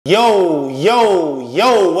Yo,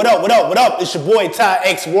 what up? It's your boy Ty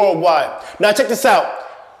X Worldwide. Now check this out.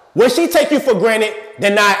 When she take you for granted,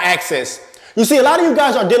 deny access. You see, a lot of you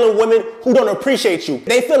guys are dealing with women who don't appreciate you.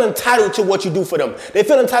 They feel entitled to what you do for them. They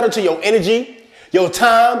feel entitled to your energy, your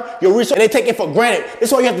time, your resources, and they take it for granted.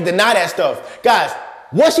 That's why you have to deny that stuff. Guys,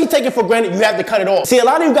 once she take it for granted, you have to cut it off. See, a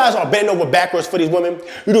lot of you guys are bending over backwards for these women.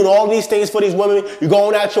 You're doing all these things for these women. You're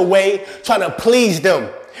going out your way, trying to please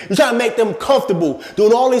them. You're trying to make them comfortable,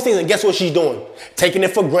 doing all these things, and guess what she's doing? Taking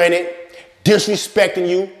it for granted, disrespecting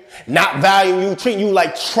you, not valuing you, treating you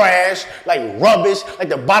like trash, like rubbish, like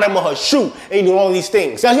the bottom of her shoe, and you doing all these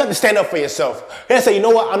things. Guys, you have to stand up for yourself. You have to say, you know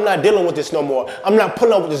what, I'm not dealing with this no more. I'm not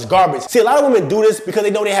putting up with this garbage. See, a lot of women do this because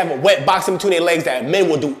they know they have a wet box in between their legs that men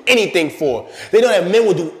will do anything for. They know that men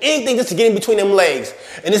will do anything just to get in between them legs.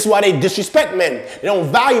 And this is why they disrespect men. They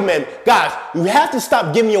don't value men. Guys, you have to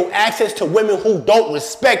stop giving your access to women who don't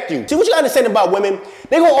respect you. See, what you gotta understand about women,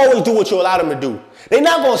 they're gonna always do what you allow them to do. They're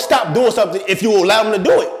not gonna stop doing something if you allow them to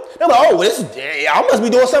do it. They're like, oh, well, I must be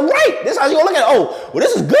doing something right. This is how you gonna look at it. Oh, well,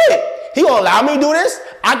 this is good. He gonna allow me to do this.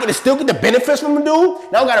 I can still get the benefits from the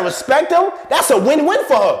dude. Now I gotta respect him. That's a win-win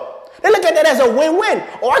for her. They look at that as a win-win.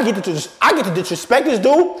 Oh, I get to disrespect this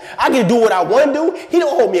dude. I get to do what I want to do. He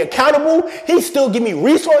don't hold me accountable. He still give me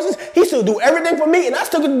resources. He still do everything for me, and I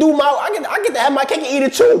still get to do I get to have my cake and eat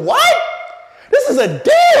it too. What? This is a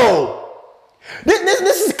deal.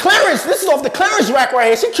 This is clearance. This is off the clearance rack right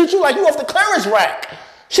here. She treats you like you off the clearance rack.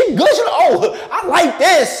 She good. She like, oh, I like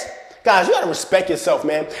this. Guys, you gotta respect yourself,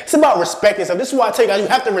 man. It's about respecting yourself. This is why I tell you guys, you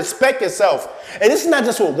have to respect yourself. And this is not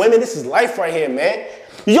just with women, this is life right here, man.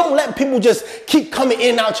 You don't let people just keep coming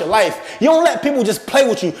in and out your life. You don't let people just play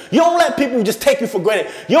with you. You don't let people just take you for granted.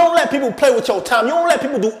 You don't let people play with your time. You don't let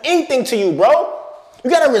people do anything to you, bro. You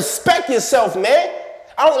gotta respect yourself, man.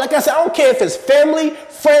 Like I said, I don't care if it's family,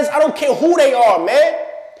 friends, I don't care who they are, man.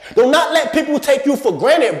 Do not let people take you for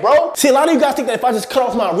granted, bro. See, a lot of you guys think that if I just cut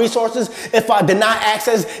off my resources, if I deny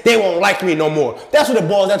access, they won't like me no more. That's what it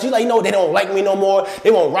boils down to. You're like, you know, they don't like me no more. They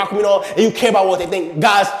won't rock me no more. And you care about what they think.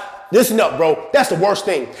 Guys, listen up, bro. That's the worst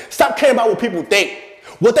thing. Stop caring about what people think.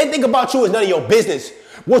 What they think about you is none of your business.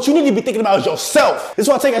 What you need to be thinking about is yourself. This is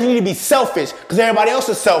why I tell you guys, you need to be selfish because everybody else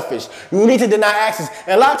is selfish. You need to deny access.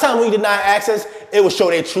 And a lot of times when you deny access, it will show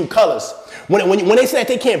their true colors. When they say that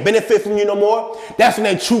they can't benefit from you no more, that's when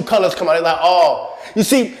their true colors come out. They're like, oh, you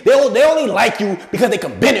see, they only like you because they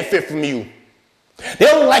can benefit from you.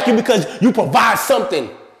 They only like you because you provide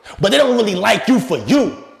something, but they don't really like you for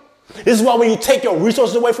you. This is why when you take your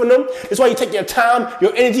resources away from them, this is why you take your time,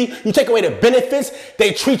 your energy, you take away the benefits,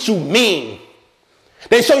 they treat you mean.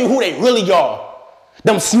 They show you who they really are.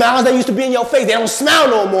 Them smiles that used to be in your face, they don't smile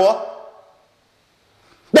no more.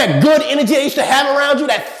 That good energy they used to have around you,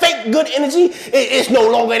 that fake good energy, it's no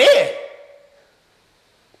longer there.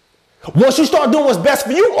 Once you start doing what's best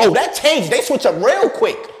for you, oh, that changes. They switch up real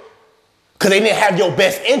quick because they didn't have your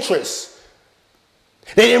best interests.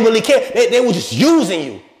 They didn't really care. They were just using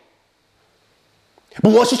you.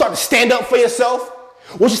 But once you start to stand up for yourself,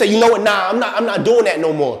 once you say, you know what, nah, I'm not doing that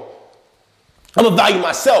no more. I'm gonna value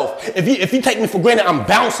myself. If you take me for granted, I'm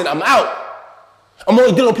bouncing, I'm out. I'm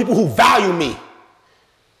only dealing with people who value me.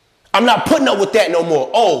 I'm not putting up with that no more.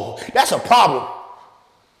 Oh, that's a problem.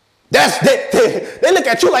 They look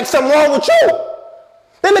at you like something wrong with you.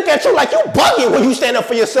 They look at you like you bugging when you stand up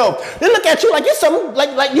for yourself. They look at you like it's something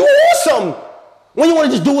like you awesome when you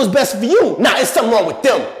want to just do what's best for you. Nah, it's something wrong with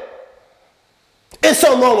them. It's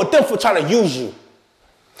something wrong with them for trying to use you.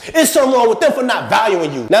 It's something wrong with them for not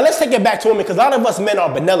valuing you. Now let's take it back to women because a lot of us men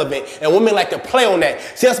are benevolent and women like to play on that.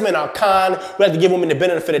 See, us men are kind. We like to give women the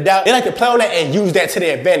benefit of the doubt. They like to play on that and use that to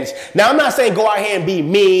their advantage. Now I'm not saying go out here and be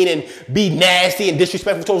mean and be nasty and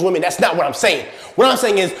disrespectful towards women. That's not what I'm saying. What I'm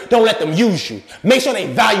saying is don't let them use you. Make sure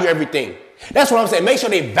they value everything. That's what I'm saying. Make sure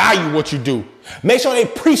they value what you do. Make sure they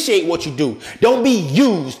appreciate what you do. Don't be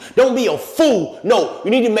used. Don't be a fool. No, you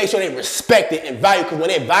need to make sure they respect it and value, because when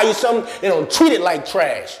they value something, they don't treat it like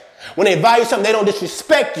trash. When they value something, they don't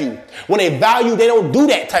disrespect you. When they value, they don't do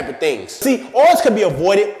that type of things. See, all this can be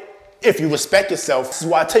avoided if you respect yourself. This is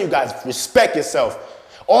why I tell you guys, respect yourself.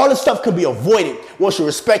 All this stuff can be avoided once you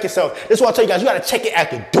respect yourself. This is why I tell you guys, you got to check it at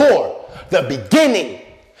the door. The beginning.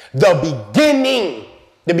 The beginning.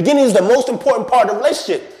 The beginning is the most important part of the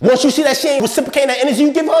relationship. Once you see that she ain't reciprocating that energy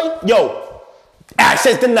you give her, yo,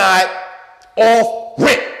 access denied, off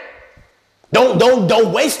rip.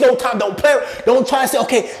 Don't waste no time. Don't play. Don't try to say,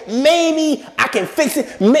 okay, maybe I can fix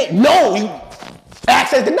it. No,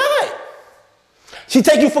 access denied. She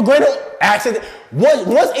take you for granted. Access.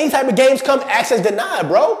 Once any type of games come, access denied,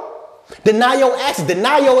 bro. Deny your access.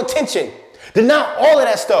 Deny your attention. Deny all of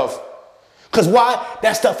that stuff. Because why?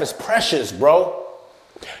 That stuff is precious, bro.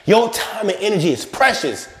 Your time and energy is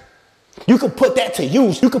precious. You can put that to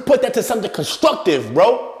use. You can put that to something constructive,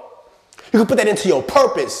 bro. You can put that into your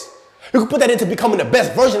purpose. You can put that into becoming the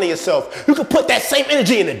best version of yourself. You can put that same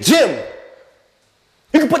energy in the gym.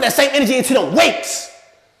 You can put that same energy into them weights.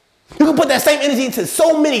 You can put that same energy into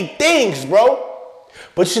so many things, bro.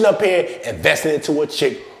 But you're up here investing into a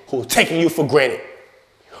chick who's taking you for granted,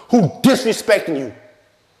 who disrespecting you,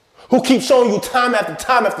 who keeps showing you time after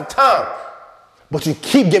time after time, but you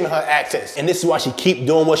keep giving her access. And this is why she keep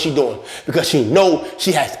doing what she's doing, because she know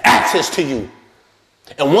she has access to you.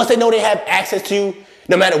 And once they know they have access to you,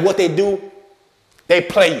 no matter what they do, they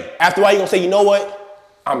play you. After a while, you're gonna say, you know what?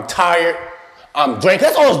 I'm tired, I'm drained.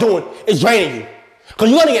 That's all it's doing, it's draining you. Because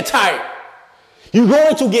you're gonna get tired. You're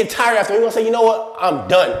going to get tired after. You're gonna say, you know what? I'm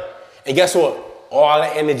done. And guess what? All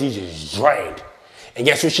that energy just drained. And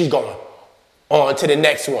guess what? She's going on to the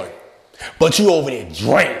next one. But you over there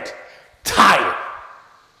drained, tired.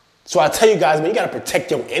 So I tell you guys, man, you gotta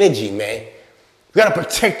protect your energy, man. You gotta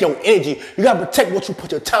protect your energy. You gotta protect what you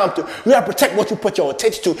put your time to. You gotta protect what you put your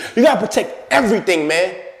attention to. You gotta protect everything,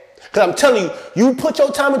 man. Because I'm telling you, you put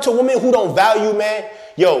your time into a woman who don't value, man,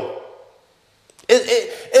 yo,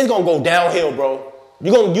 it's gonna go downhill, bro.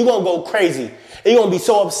 You're gonna go crazy. And you're gonna be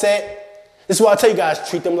so upset. This is why I tell you guys,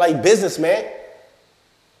 treat them like business, man.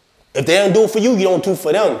 If they don't do it for you, you don't do it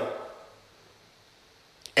for them.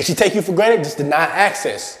 If she take you for granted, just deny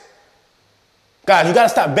access. Guys, you gotta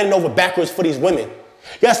stop bending over backwards for these women.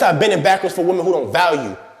 You gotta stop bending backwards for women who don't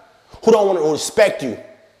value, who don't want to respect you,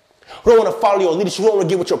 who don't want to follow your leadership, who don't want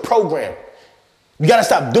to get with your program. You gotta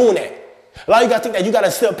stop doing that. A lot of you guys think that you gotta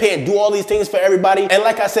sit up here and do all these things for everybody. And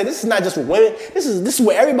like I said, this is not just with women. This is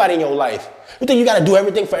with everybody in your life. You think you gotta do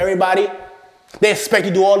everything for everybody? They expect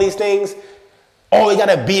you to do all these things. Always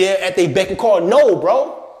gotta be there at their beck and call. No,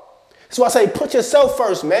 bro. That's why I say put yourself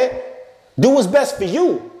first, man. Do what's best for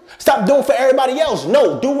you. Stop doing for everybody else.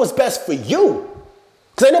 No, do what's best for you.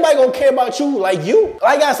 Because ain't nobody gonna care about you like you.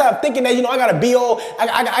 I gotta stop thinking that, you know, I gotta be all,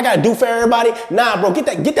 I gotta do for everybody. Nah, bro, get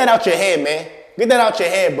that out your head, man. Get that out your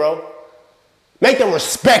head, bro. Make them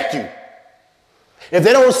respect you. If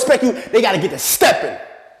they don't respect you, they gotta get to stepping.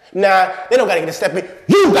 Nah, they don't gotta get to stepping.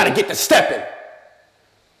 You gotta get to stepping.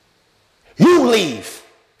 You leave.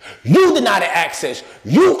 You deny the access.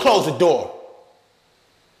 You close the door.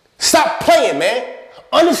 Stop playing, man.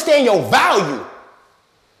 Understand your value.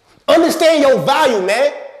 Understand your value,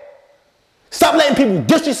 man. Stop letting people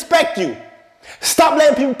disrespect you. Stop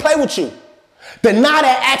letting people play with you. Deny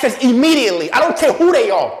that access immediately. I don't care who they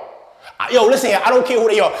are. Yo, listen here. I don't care who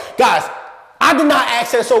they are. Guys, I deny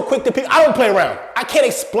access so quick to people. I don't play around. I can't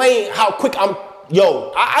explain how quick I'm.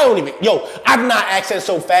 Yo, I deny access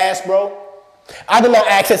so fast, bro. I deny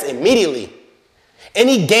access immediately.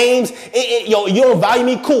 Any games, yo, you don't value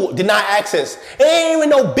me, cool, deny access. It ain't even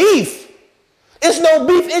no beef. It's no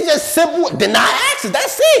beef, it's just simple, deny access,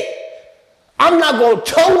 that's it. I'm not gonna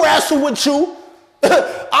toe wrestle with you.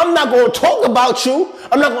 I'm not gonna talk about you.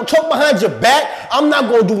 I'm not gonna talk behind your back. I'm not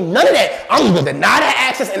gonna do none of that. I'm gonna deny that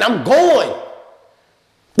access and I'm going.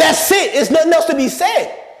 That's it, it's nothing else to be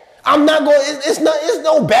said. I'm not going, it's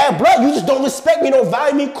no bad blood. You just don't respect me, don't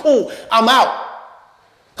value me, cool, I'm out.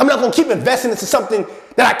 I'm not gonna keep investing into something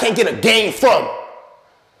that I can't get a gain from.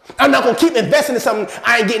 I'm not gonna keep investing in something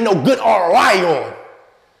I ain't getting no good ROI on.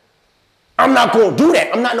 I'm not gonna do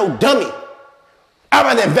that. I'm not no dummy. I'd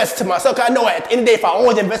rather invest to myself, because I know at the end of the day, if I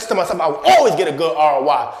always invest to myself, I will always get a good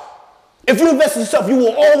ROI. If you invest in yourself, you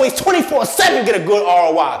will always 24/7 get a good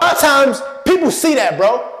ROI. A lot of times, people see that,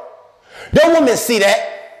 bro. Their women see that,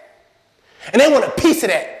 and they want a piece of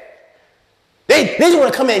that. They just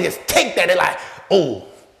want to come in and just take that. They're like, oh,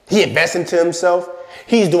 he invests into himself.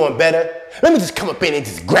 He's doing better. Let me just come up in and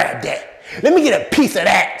just grab that. Let me get a piece of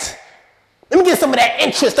that. Let me get some of that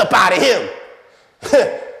interest up out of him.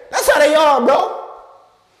 That's how they are, bro.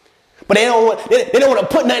 But they don't want to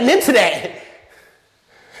put nothing into that.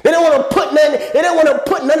 They don't want to put nothing. They don't want to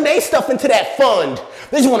put none of their stuff into that fund.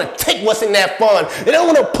 They just want to take what's in that fund. They don't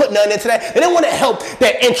want to put nothing into that. They don't want to help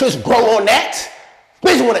that interest grow on that.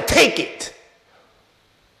 They just want to take it.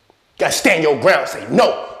 You gotta stand your ground. Say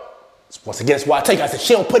no. Once again, that's why I tell you guys that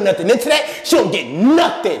she don't put nothing into that. She don't get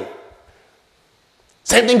nothing.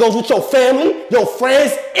 Same thing goes with your family, your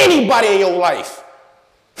friends, anybody in your life.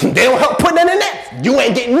 They don't help put nothing in that. You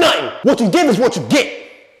ain't getting nothing. What you give is what you get.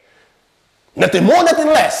 Nothing more, nothing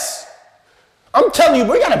less. I'm telling you,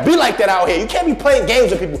 we gotta be like that out here. You can't be playing games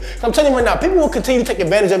with people. I'm telling you right now, people will continue to take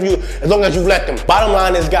advantage of you as long as you let them. Bottom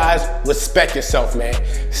line is, guys, respect yourself, man.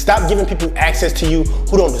 Stop giving people access to you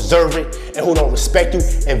who don't deserve it and who don't respect you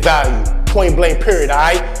and value you. point blank period,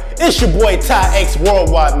 alright? It's your boy Ty X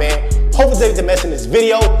Worldwide, man. Hope you take the message in this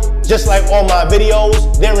video. Just like all my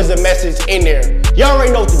videos, there is a message in there. Y'all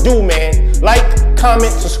already know what to do, man. Like,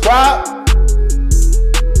 comment, subscribe.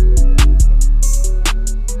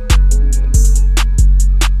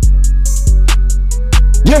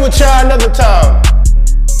 Give a try another time.